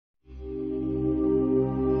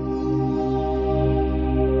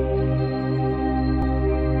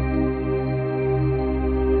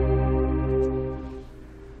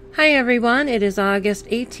Hi everyone, it is August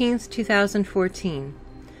 18th, 2014.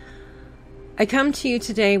 I come to you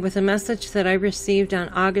today with a message that I received on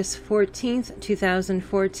August 14th,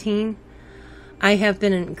 2014. I have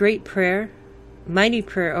been in great prayer, mighty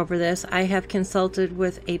prayer over this. I have consulted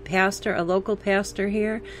with a pastor, a local pastor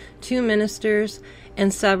here, 2 ministers,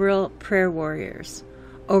 and several prayer warriors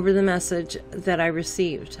over the message that I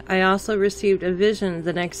received. I also received a vision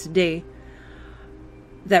the next day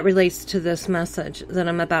that relates to this message that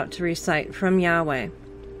I'm about to recite from Yahweh.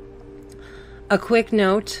 A quick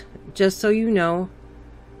note, just so you know,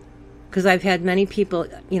 because I've had many people,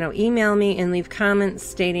 email me and leave comments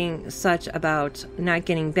stating such about not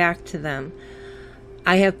getting back to them.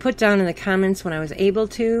 I have put down in the comments when I was able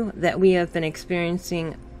to that we have been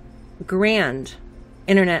experiencing grand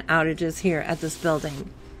internet outages here at this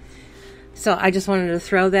building. So I just wanted to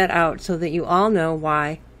throw that out so that you all know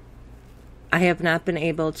why I have not been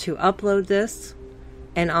able to upload this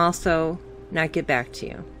and also not get back to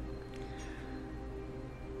you.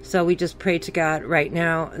 So we just pray to God right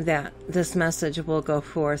now that this message will go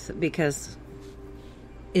forth because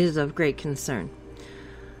it is of great concern.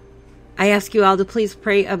 I ask you all to please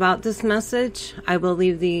pray about this message. I will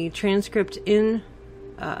leave the transcript in,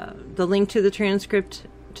 the link to the transcript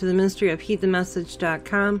to the ministry of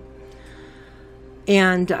heedthemessage.com.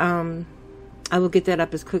 And I will get that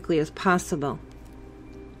up as quickly as possible.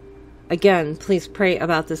 Again, please pray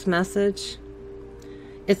about this message.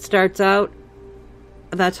 It starts out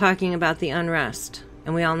about talking about the unrest.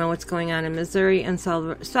 And we all know what's going on in Missouri and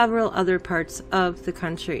several other parts of the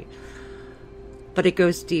country. But it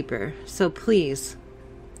goes deeper. So please,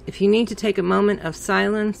 if you need to take a moment of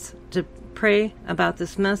silence to pray about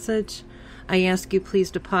this message, I ask you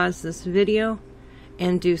please to pause this video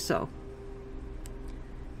and do so.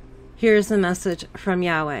 Here is the message from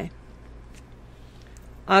Yahweh.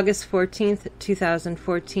 August 14th,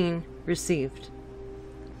 2014, received.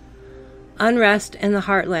 Unrest in the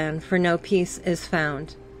heartland, for no peace is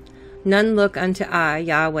found. None look unto I,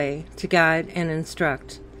 Yahweh, to guide and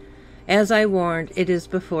instruct. As I warned, it is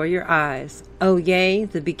before your eyes. O yea,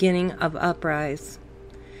 the beginning of uprise.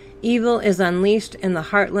 Evil is unleashed in the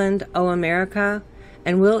heartland, O America,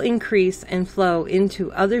 and will increase and flow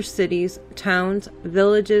into other cities, towns,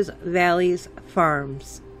 villages, valleys,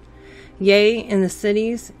 farms. Yea, in the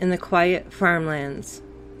cities, in the quiet farmlands.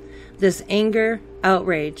 This anger,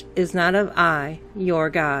 outrage, is not of I, your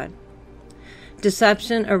God.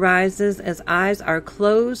 Deception arises as eyes are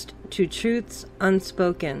closed to truths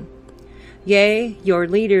unspoken. Yea, your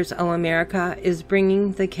leaders, O America, is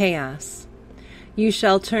bringing the chaos. You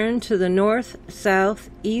shall turn to the north, south,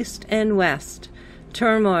 east, and west.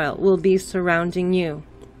 Turmoil will be surrounding you.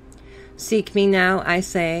 Seek me now, I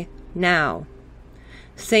say, now.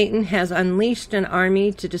 Satan has unleashed an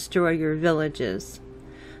army to destroy your villages.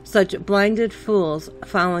 Such blinded fools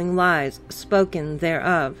following lies spoken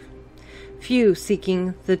thereof. Few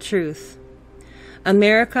seeking the truth.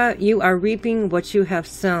 America, you are reaping what you have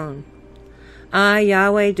sown. I,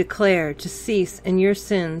 Yahweh, declare to cease in your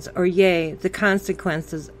sins, or yea, the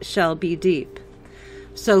consequences shall be deep.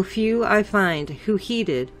 So few I find who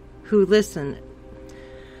heeded, who listened,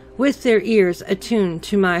 with their ears attuned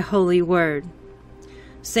to my holy word.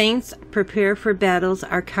 Saints, prepare for battles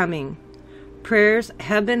are coming. Prayers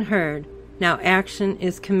have been heard, now action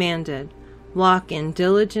is commanded. Walk in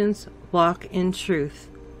diligence, walk in truth.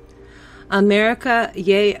 America,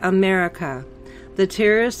 yea, America, the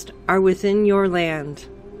terrorists are within your land.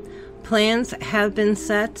 Plans have been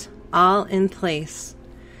set, all in place.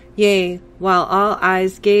 Yea, while all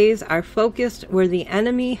eyes gaze are focused where the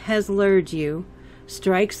enemy has lured you,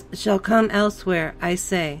 strikes shall come elsewhere, I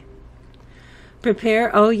say.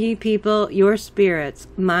 Prepare, O ye people, your spirits,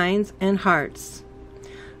 minds, and hearts.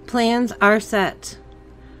 Plans are set.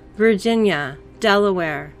 Virginia,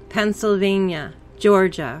 Delaware, Pennsylvania,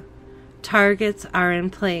 Georgia. Targets are in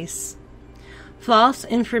place. False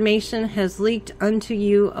information has leaked unto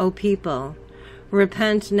you, O people.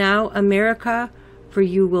 Repent now, America, for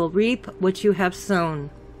you will reap what you have sown.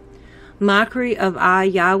 Mockery of I,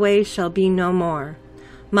 Yahweh, shall be no more.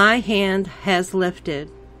 My hand has lifted.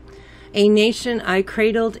 A nation I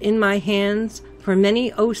cradled in my hands, for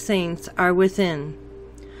many, O saints, are within.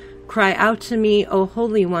 Cry out to me, O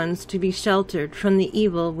holy ones, to be sheltered from the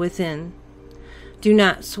evil within. Do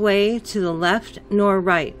not sway to the left nor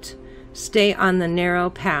right. Stay on the narrow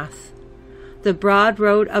path. The broad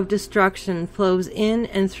road of destruction flows in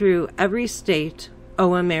and through every state,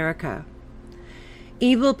 O America.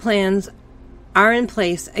 Evil plans are in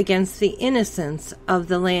place against the innocence of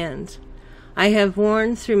the land. I have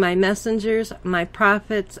warned through my messengers, my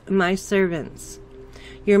prophets, my servants.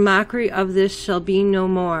 Your mockery of this shall be no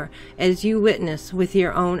more, as you witness with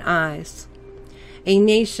your own eyes. A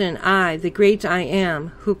nation, I, the great I am,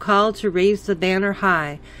 who called to raise the banner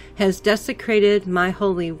high, has desecrated my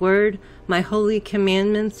holy word, my holy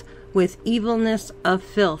commandments, with evilness of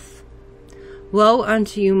filth. Woe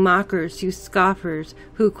unto you mockers, you scoffers,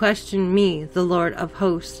 who question me, the Lord of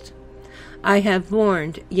hosts. I have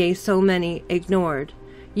warned, yea, so many ignored.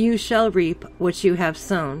 You shall reap what you have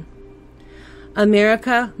sown.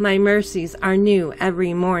 America, my mercies are new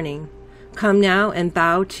every morning. Come now and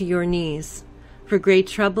bow to your knees. For great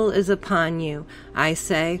trouble is upon you, I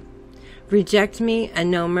say. Reject me, and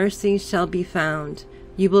no mercy shall be found.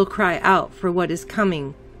 You will cry out for what is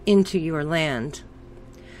coming into your land.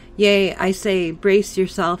 Yea, I say, brace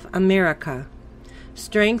yourself, America.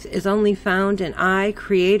 Strength is only found in I,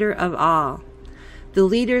 Creator of all. The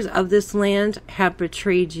leaders of this land have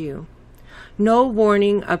betrayed you. No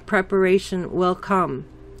warning of preparation will come.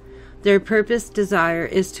 Their purpose desire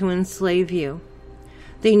is to enslave you.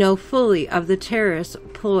 They know fully of the terrorist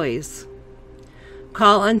ploys.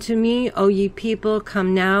 Call unto me, O ye people,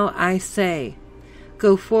 come now, I say.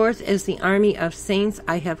 Go forth as the army of saints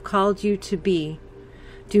I have called you to be.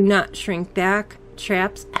 Do not shrink back.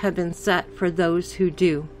 Traps have been set for those who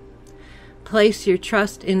do. Place your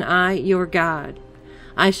trust in I, your God.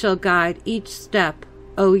 I shall guide each step.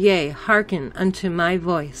 O yea, hearken unto my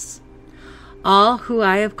voice. All who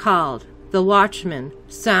I have called, the watchmen,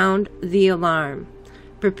 sound the alarm.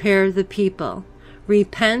 Prepare the people.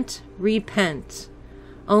 Repent, repent.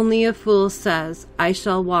 Only a fool says, I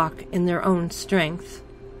shall walk in their own strength.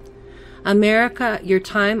 America, your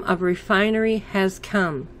time of refinery has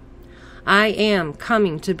come. I am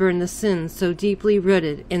coming to burn the sins so deeply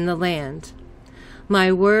rooted in the land.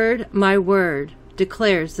 My word,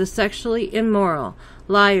 declares the sexually immoral,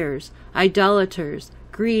 liars, idolaters,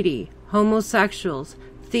 greedy, homosexuals,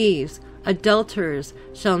 thieves, adulterers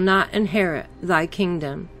shall not inherit thy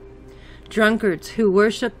kingdom. Drunkards who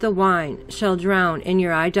worship the wine shall drown in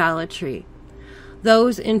your idolatry.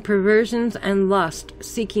 Those in perversions and lust,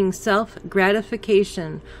 seeking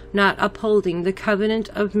self-gratification, not upholding the covenant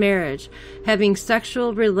of marriage, having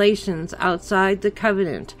sexual relations outside the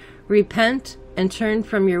covenant, repent and turn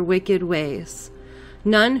from your wicked ways.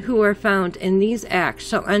 None who are found in these acts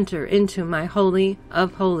shall enter into my holy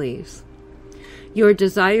of holies. Your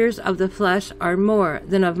desires of the flesh are more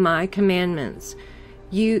than of my commandments.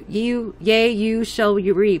 You shall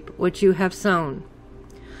reap what you have sown.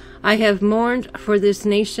 I have mourned for this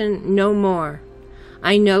nation no more.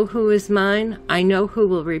 I know who is mine. I know who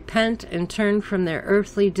will repent and turn from their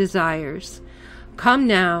earthly desires. Come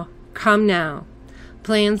now, come now.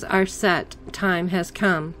 Plans are set. Time has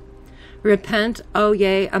come. Repent, O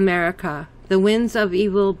yea, America. The winds of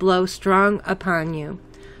evil blow strong upon you.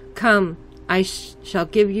 Come, I shall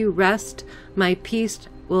give you rest. My peace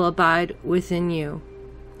will abide within you.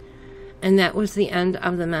 And that was the end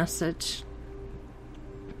of the message.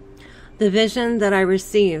 The vision that I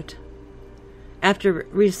received after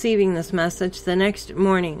receiving this message, the next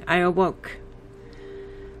morning I awoke.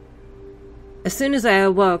 As soon as I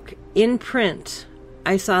awoke, in print,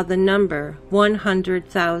 I saw the number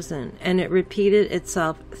 100,000, and it repeated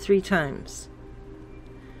itself 3 times.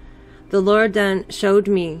 The Lord then showed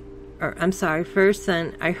me, first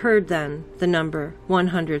then, I heard then the number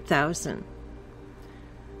 100,000.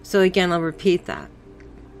 So again, I'll repeat that.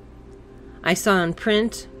 I saw in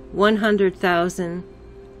print 100,000,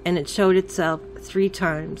 and it showed itself 3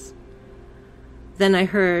 times. Then I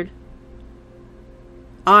heard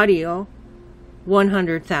audio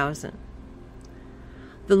 100,000.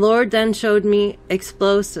 The Lord then showed me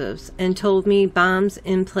explosives and told me bombs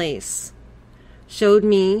in place. Showed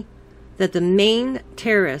me that the main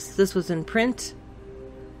terrorists, this was in print,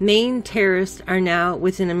 main terrorists are now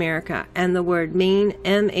within America, and the word main,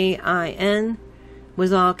 M-A-I-N,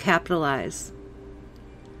 was all capitalized.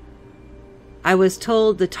 I was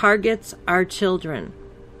told the targets are children.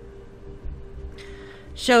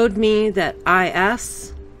 Showed me that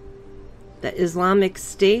IS, the Islamic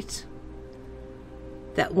State,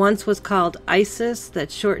 that once was called ISIS,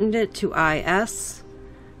 that shortened it to IS.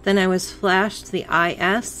 Then I was flashed the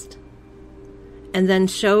IS, and then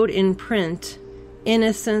showed in print,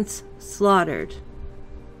 innocents slaughtered.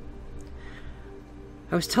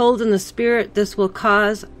 I was told in the spirit this will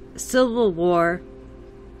cause civil war,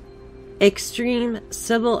 extreme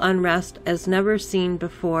civil unrest as never seen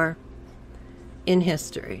before in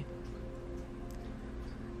history.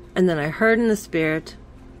 And then I heard in the spirit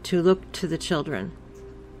to look to the children.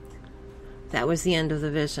 That was the end of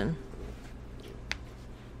the vision.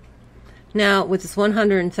 Now, with this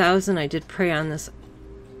 100,000, I did pray on this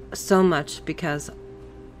so much because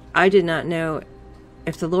I did not know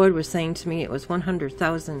if the Lord was saying to me it was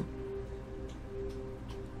 100,000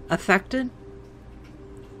 affected.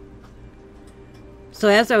 So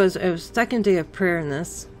as it was second day of prayer in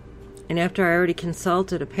this, and after I already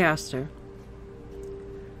consulted a pastor,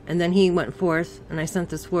 and then he went forth, and I sent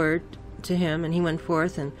this word to him, and he went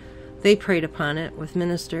forth, and they prayed upon it with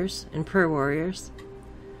ministers and prayer warriors.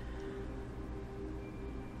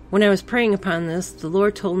 When I was praying upon this, the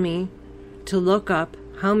Lord told me to look up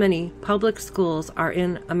how many public schools are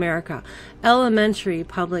in America, elementary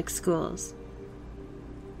public schools.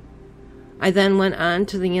 I then went on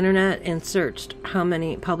to the internet and searched how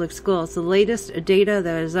many public schools. The latest data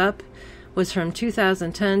that is up was from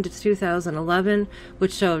 2010 to 2011,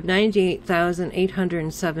 which showed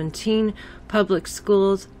 98,817 public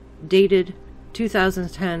schools dated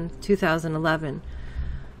 2010-2011.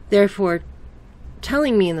 Therefore,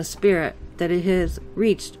 telling me in the spirit that it has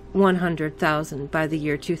reached 100,000 by the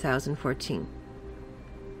year 2014.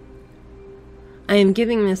 I am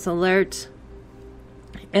giving this alert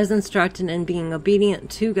as instructed and being obedient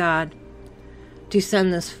to God to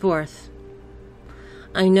send this forth.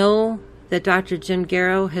 I know that Dr. Jim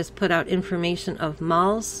Garrow has put out information of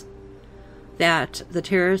malls, that the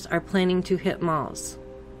terrorists are planning to hit malls.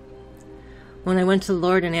 When I went to the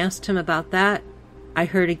Lord and asked him about that, I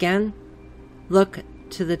heard again, look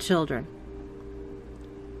to the children.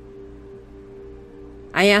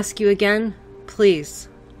 I ask you again, please,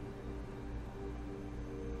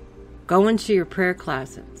 go into your prayer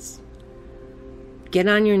closets. Get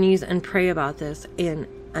on your knees and pray about this. And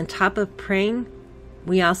on top of praying,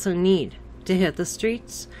 we also need to hit the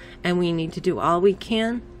streets, and we need to do all we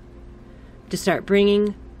can to start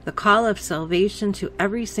bringing the call of salvation to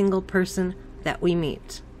every single person that we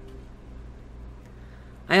meet.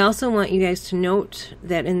 I also want you guys to note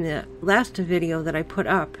that in the last video that I put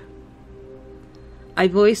up, I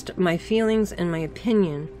voiced my feelings and my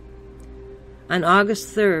opinion on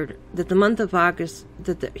August 3rd, that the month of August,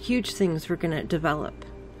 that the huge things were going to develop.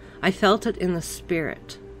 I felt it in the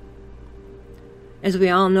spirit. As we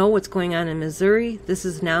all know what's going on in Missouri, this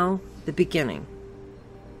is now the beginning.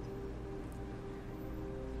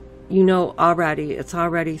 You know already, it's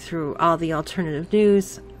already through all the alternative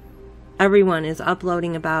news. Everyone is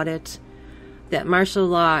uploading about it, that martial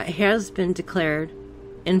law has been declared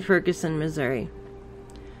in Ferguson, Missouri,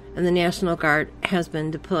 and the National Guard has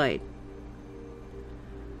been deployed.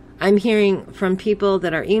 I'm hearing from people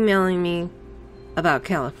that are emailing me about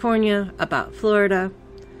California, about Florida,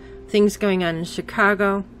 things going on in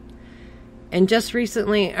Chicago. And just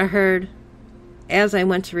recently I heard, as I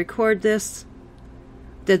went to record this,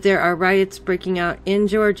 that there are riots breaking out in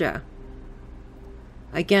Georgia.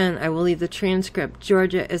 Again, I will leave the transcript.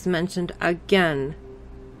 Georgia is mentioned again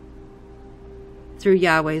through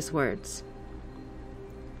Yahweh's words.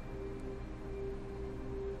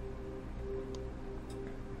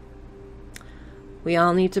 We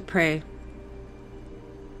all need to pray,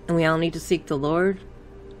 and we all need to seek the Lord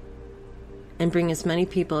and bring as many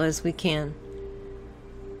people as we can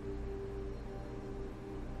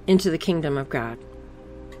into the kingdom of God.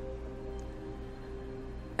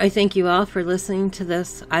 I thank you all for listening to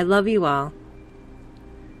this. I love you all,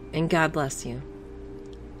 and God bless you.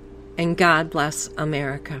 And God bless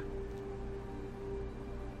America.